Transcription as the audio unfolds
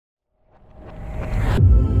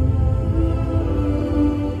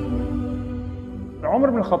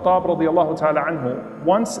al-Khattab radiallahu ta'ala anhu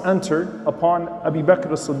once entered upon Abu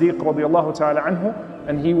Bakr as-Siddiq radiallahu ta'ala anhu,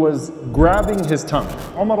 and he was grabbing his tongue.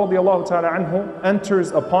 Omar radiallahu ta'ala anhu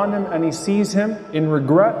enters upon him and he sees him in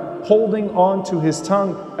regret holding on to his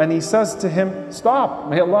tongue, and he says to him, "Stop,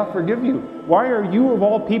 may Allah forgive you. Why are you of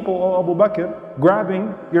all people, O Abu Bakr,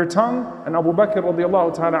 grabbing your tongue?" And Abu Bakr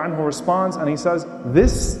radiallahu ta'ala anhu responds and he says,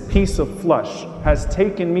 "This piece of flesh has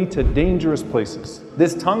taken me to dangerous places.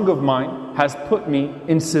 This tongue of mine has put me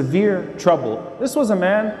in severe trouble." This was a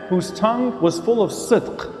man whose tongue was full of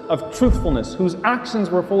sidq, of truthfulness, whose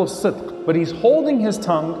actions were full of sidq. But he's holding his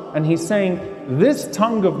tongue and he's saying, "This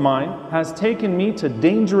tongue of mine has taken me to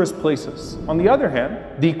dangerous places." On the other hand,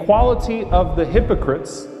 the quality of the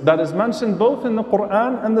hypocrites that is mentioned both in the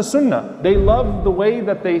Quran and the Sunnah, they love the way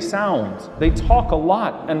that they sound. They talk a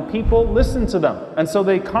lot and people listen to them. And so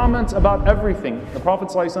they comment about everything. The Prophet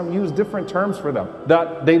ﷺ used different terms for them.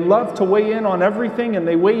 That they love to weigh in on everything, and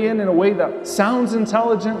they weigh in a way that sounds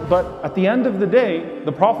intelligent, but at the end of the day,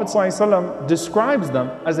 the Prophet ﷺ describes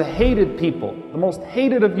them as a hated people. The most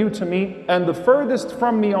hated of you to me and the furthest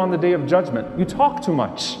from me on the Day of Judgment. You talk too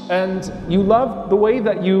much and you love the way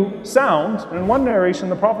that you sound. And in one narration,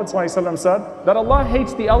 the Prophet ﷺ said that Allah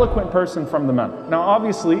hates the eloquent person from the men. Now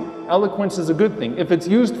obviously, eloquence is a good thing if it's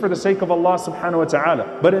used for the sake of Allah subhanahu wa ta'ala.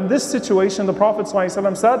 But in this situation, the Prophet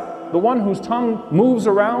ﷺ said, the one whose tongue moves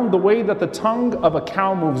around the way that the tongue of a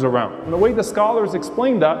cow moves around. And the way the scholars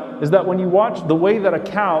explain that is that when you watch the way that a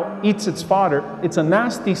cow eats its fodder, it's a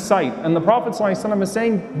nasty sight. And the Prophet ﷺ is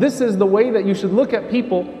saying, this is the way that you should look at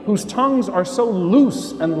people whose tongues are so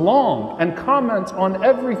loose and long and comment on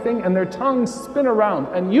everything and their tongues spin around.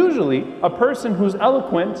 And usually a person who's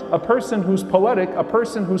eloquent, a person who's poetic, a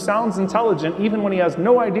person who sounds intelligent, even when he has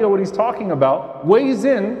no idea what he's talking about, weighs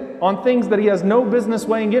in on things that he has no business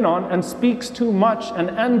weighing in on and speaks too much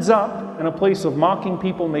and ends up in a place of mocking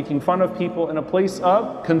people, making fun of people, in a place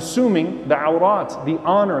of consuming the awrat, the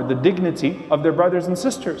honor, the dignity of their brothers and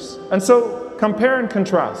sisters. And so compare and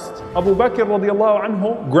contrast. Abu Bakr radiallahu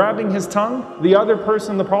anhu grabbing his tongue, the other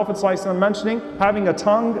person the Prophet ﷺ mentioning having a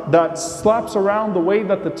tongue that slaps around the way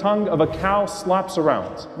that the tongue of a cow slaps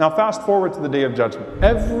around. Now fast forward to the Day of Judgment.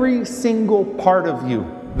 Every single part of you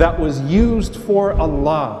that was used for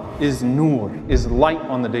Allah is nur, is light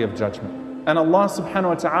on the Day of Judgment. And Allah subhanahu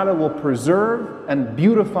wa ta'ala will preserve and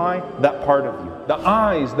beautify that part of you. The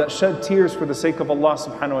eyes that shed tears for the sake of Allah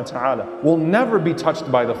subhanahu wa ta'ala will never be touched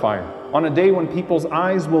by the fire. On a day when people's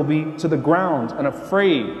eyes will be to the ground and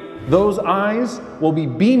afraid, those eyes will be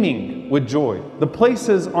beaming with joy. The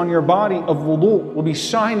places on your body of wudu will be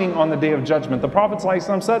shining on the Day of Judgment. The Prophet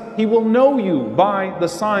ﷺ said, He will know you by the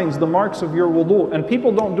signs, the marks of your wudu. And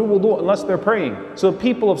people don't do wudu unless they're praying. So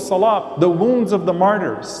people of salat, the wounds of the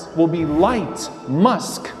martyrs will be light,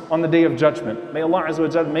 musk on the Day of Judgment. May Allah Azza wa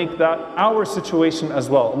Jal make that our situation as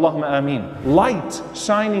well. Allahumma ameen. Light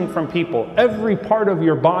shining from people. Every part of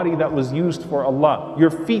your body that was used for Allah.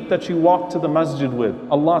 Your feet that you walk to the masjid with.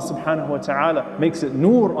 Allah subhanahu wa ta'ala makes it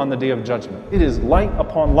nur on the Day of Judgment. It is light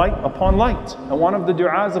upon light upon light. And one of the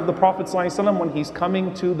du'as of the Prophet ﷺ when he's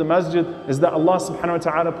coming to the masjid is that Allah subhanahu wa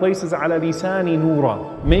ta'ala places ala lisani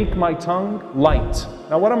nura. Make my tongue light.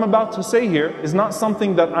 Now what I'm about to say here is not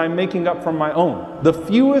something that I'm making up from my own. The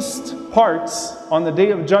fewest parts on the Day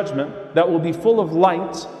of Judgment that will be full of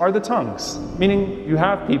light are the tongues. Meaning you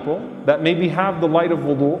have people that maybe have the light of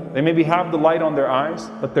wudu, they maybe have the light on their eyes,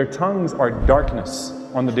 but their tongues are darkness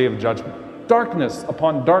on the Day of Judgment. Darkness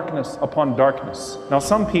upon darkness upon darkness. Now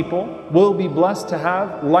some people will be blessed to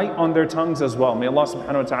have light on their tongues as well. May Allah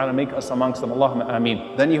subhanahu wa ta'ala make us amongst them. Allahumma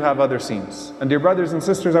ameen. Then you have other scenes. And dear brothers and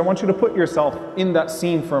sisters, I want you to put yourself in that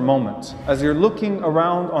scene for a moment. As you're looking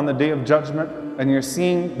around on the Day of Judgment and you're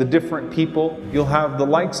seeing the different people, you'll have the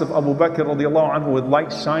likes of Abu Bakr radiallahu anhu with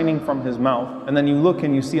light shining from his mouth. And then you look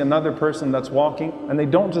and you see another person that's walking and they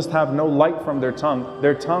don't just have no light from their tongue.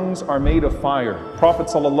 Their tongues are made of fire. Prophet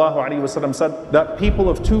sallallahu alaihi wasallam said that people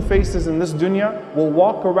of two faces in this dunya will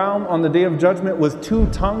walk around on the Day of Judgment with two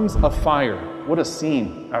tongues of fire. What a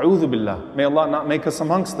scene. A'udhu billah. May Allah not make us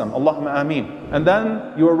amongst them. Allahumma ameen. And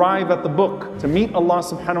then you arrive at the book to meet Allah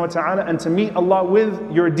subhanahu wa ta'ala and to meet Allah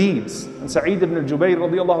with your deeds. And Sa'id ibn al-Jubayr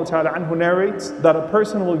radiallahu ta'ala anhu narrates that a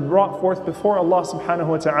person will be brought forth before Allah subhanahu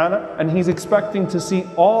wa ta'ala and he's expecting to see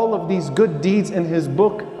all of these good deeds in his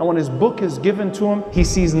book. And when his book is given to him, he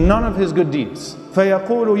sees none of his good deeds.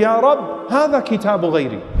 فَيَقُولُ يَا رَبِّ هَذَا كِتَابُ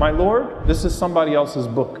غَيْرِي. My Lord, this is somebody else's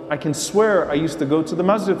book. I can swear I used to go to the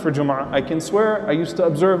masjid for Jum'ah. I can swear I used to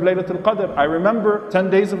observe Laylatul Qadr. I remember 10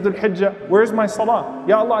 days of Dhul Hijjah. Where's my salah?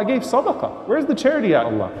 Ya Allah, I gave sadaqah. Where's the charity, Ya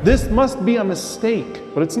Allah? This must be a mistake,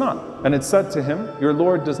 but it's not. And it said to him, your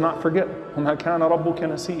Lord does not forget. وَمَا كَانَ رَبُّكَ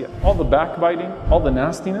نَسِيًّا. All the backbiting, all the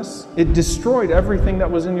nastiness, it destroyed everything that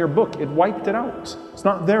was in your book. It wiped it out. It's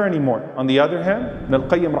not there anymore. On the other hand, Ibn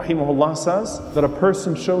al-Qayyim rahimahullah says that a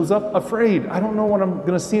person shows up afraid. I don't know what I'm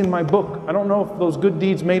going to see in my book. I don't know if those good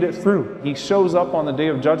deeds made it through. He shows up on the Day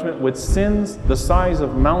of Judgment with sins the size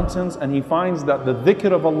of mountains, and he finds that the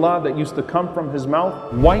dhikr of Allah that used to come from his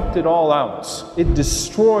mouth wiped it all out. It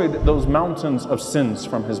destroyed those mountains of sins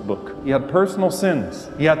from his book. He had personal sins.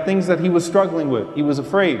 He had things that he was struggling with. He was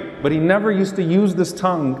afraid. But he never used to use this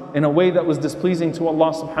tongue in a way that was displeasing to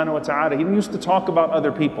Allah subhanahu wa ta'ala. He didn't used to talk about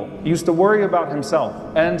other people. He used to worry about himself.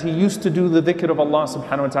 And he used to do the dhikr of Allah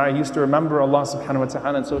subhanahu wa ta'ala. He used to remember Allah subhanahu wa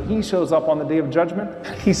ta'ala. And so he shows up on the Day of Judgment.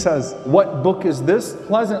 He says, what book is this?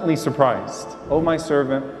 Pleasantly surprised. Oh my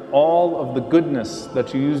servant, all of the goodness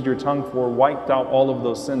that you used your tongue for wiped out all of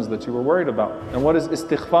those sins that you were worried about. And what is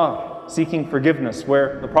istighfar? Seeking forgiveness,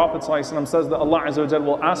 where the Prophet ﷺ says that Allah Azza wa Jal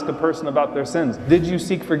will ask a person about their sins. Did you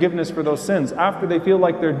seek forgiveness for those sins? After they feel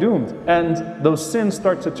like they're doomed, and those sins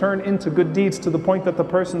start to turn into good deeds to the point that the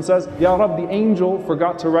person says, Ya Rab, the angel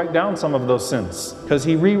forgot to write down some of those sins because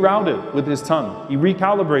he rerouted with his tongue. He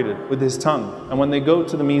recalibrated with his tongue. And when they go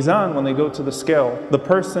to the mizan, when they go to the scale, the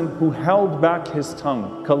person who held back his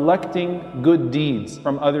tongue, collecting good deeds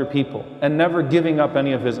from other people and never giving up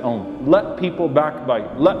any of his own, let people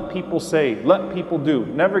backbite, let people say, let people do,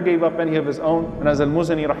 never gave up any of his own. And as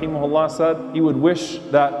Al-Muzani rahimahullah said, he would wish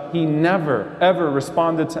that he never ever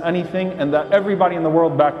responded to anything and that everybody in the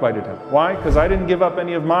world backbited him. Why? Because I didn't give up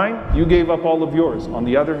any of mine, you gave up all of yours. On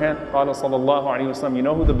the other hand, Qala sallallahu alayhi wa sallam, you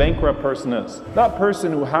know who the bankrupt person is? That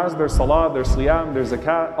person who has their salah, their siyam, their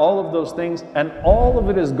zakat, all of those things, and all of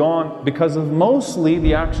it is gone because of mostly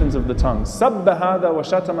the actions of the tongue. Sabba hada wa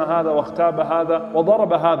shatama hada wa ikhtaba hada wa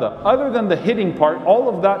daraba hada. Other than the hitting part, all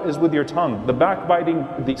of that is with your tongue. The backbiting,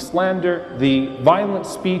 the slander, the violent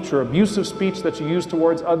speech or abusive speech that you use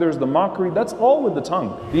towards others, the mockery, that's all with the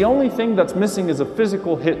tongue. The only thing that's missing is a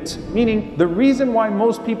physical hit. Meaning, the reason why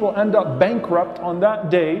most people end up bankrupt on that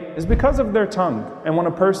day is because of their tongue. And when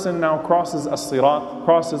a person now crosses as-sirat,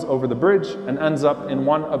 crosses over the bridge and ends up in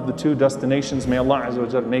one of the two destinations, may Allah Azza wa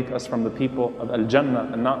Jal make us from the people of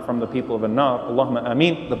Al-Jannah and not from the people of An-Nar. Allahumma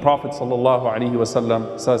ameen. The Prophet sallallahu alaihi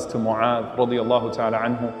wasallam says to Mu'adh radiyallahu ta'ala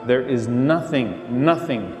anhu, there is nothing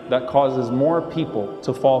that causes more people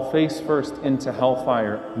to fall face first into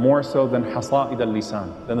hellfire more so than hasa'id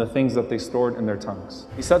al-lisan, than the things that they stored in their tongues.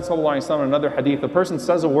 He said sallallahu alaihi wasallam in another hadith, a person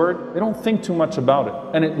says a word, they don't think too much about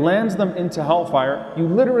it, and it lands them into hellfire. You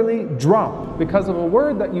literally drop because of a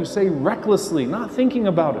word that you say recklessly, not thinking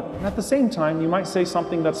about it. And at the same time, you might say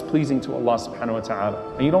something that's pleasing to Allah subhanahu wa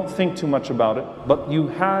ta'ala, and you don't think too much about it, but you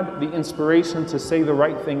had the inspiration to say the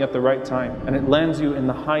right thing at the right time, and it lands you in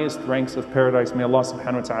the highest ranks of paradise. May Allah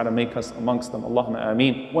subhanahu wa ta'ala make us amongst them. Allahumma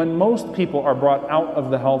ameen. When most people are brought out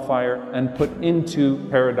of the hellfire and put into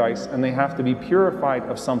paradise and they have to be purified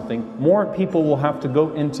of something, more people will have to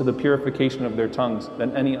go into the purification of their tongues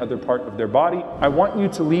than any other part of their body. I want you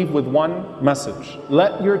to leave with one message.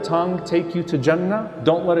 Let your tongue take you to Jannah,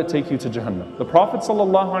 don't let it take you to Jahannam. The Prophet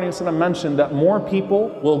ﷺ mentioned that more people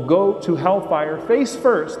will go to hellfire face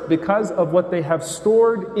first because of what they have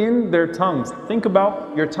stored in their tongues. Think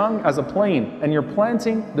about your tongue as a plane, and you're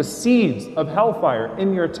planting the seeds of hellfire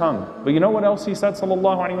in your tongue. But you know what else he said sallallahu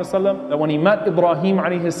alaihi wasallam? That when he met Ibrahim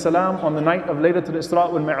alayhi salam on the night of Laylatul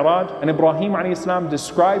Isra wal Mi'raj, and Ibrahim alayhi salam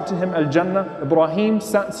described to him Al-Jannah, Ibrahim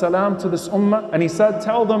sent salam to this ummah, and he said,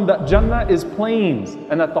 tell them that Jannah is plains,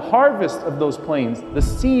 and that the harvest of those plains, the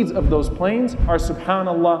seeds of those plains are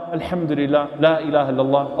Subhanallah, Alhamdulillah, La ilaha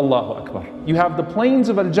illallah, Allahu Akbar. You have the plains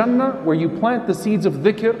of Al-Jannah where you plant the seeds of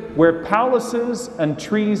dhikr, where palaces and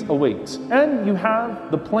trees await. And you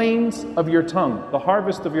have the plains of your tongue, the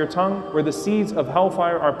harvest of your tongue, where the seeds of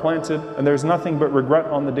hellfire are planted, and there's nothing but regret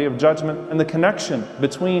on the Day of Judgment. And the connection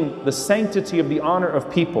between the sanctity of the honor of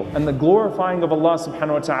people and the glorifying of Allah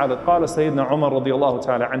subhanahu wa ta'ala. Qala Sayyidina Omar radiyallahu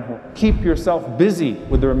ta'ala anhu, keep yourself busy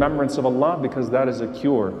with the remembrance of Allah because that is a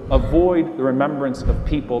cure. Avoid the remembrance of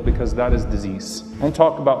people because that is disease. Don't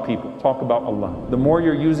talk about people, talk about Allah. The more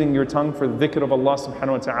you're using your tongue for the dhikr of Allah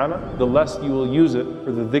subhanahu wa ta'ala, the less you will use it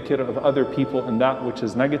for the dhikr of other people and that which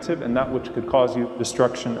is negative and that which could cause you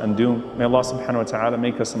destruction and doom. May Allah subhanahu wa ta'ala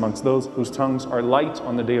make us amongst those whose tongues are light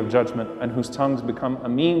on the Day of Judgment and whose tongues become a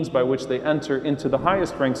means by which they enter into the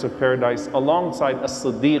highest ranks of paradise alongside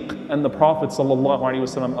As-Siddiq and the Prophet sallallahu alaihi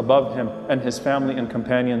wasallam above him and his family and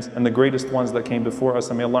companions and the greatest ones that came before us.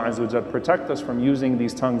 And may Allah Azza wa Jal protect us from using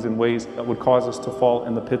these tongues in ways that would cause us to fall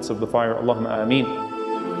in the pits of the fire. Allahumma ameen.